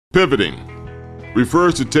Pivoting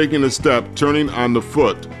refers to taking a step turning on the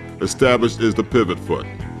foot established as the pivot foot.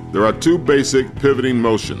 There are two basic pivoting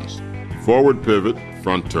motions: forward pivot,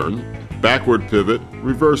 front turn, backward pivot,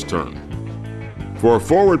 reverse turn. For a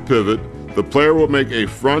forward pivot, the player will make a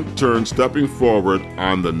front turn stepping forward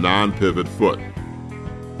on the non-pivot foot.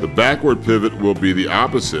 The backward pivot will be the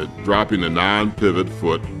opposite, dropping the non-pivot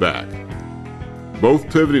foot back.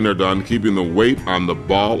 Both pivoting are done keeping the weight on the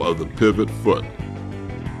ball of the pivot foot.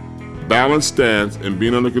 Balanced stance and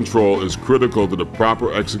being under control is critical to the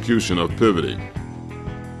proper execution of pivoting.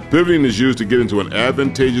 Pivoting is used to get into an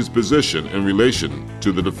advantageous position in relation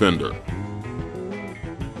to the defender.